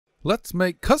Let's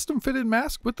make custom fitted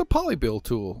masks with the Polybuild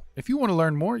tool. If you want to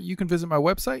learn more, you can visit my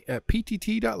website at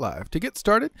ptt.live. To get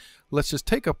started, let's just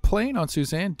take a plane on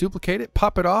Suzanne, duplicate it,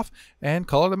 pop it off, and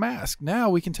call it a mask.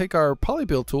 Now we can take our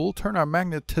Polybuild tool, turn our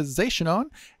magnetization on,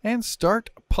 and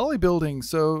start polybuilding.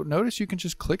 So notice you can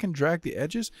just click and drag the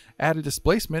edges, add a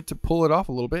displacement to pull it off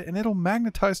a little bit, and it'll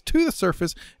magnetize to the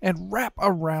surface and wrap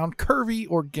around curvy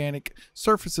organic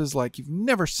surfaces like you've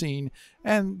never seen,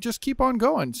 and just keep on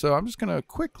going. So I'm just going to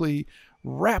quickly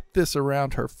wrap this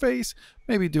around her face,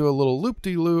 maybe do a little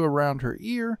loop-de-loo around her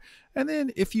ear, and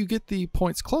then if you get the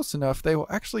points close enough, they will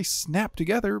actually snap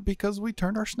together because we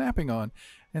turned our snapping on.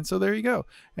 And so there you go.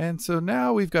 And so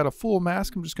now we've got a full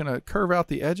mask. I'm just going to curve out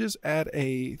the edges, add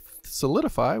a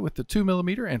solidify with the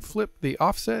 2mm and flip the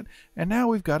offset, and now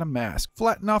we've got a mask.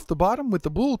 Flatten off the bottom with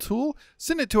the bool tool,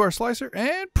 send it to our slicer,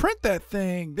 and print that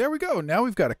thing. There we go. Now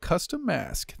we've got a custom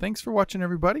mask. Thanks for watching,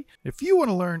 everybody. If you want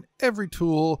to learn every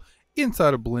tool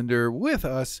inside of Blender with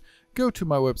us, go to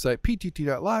my website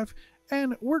ptt.live,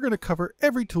 and we're going to cover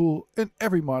every tool and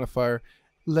every modifier.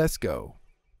 Let's go.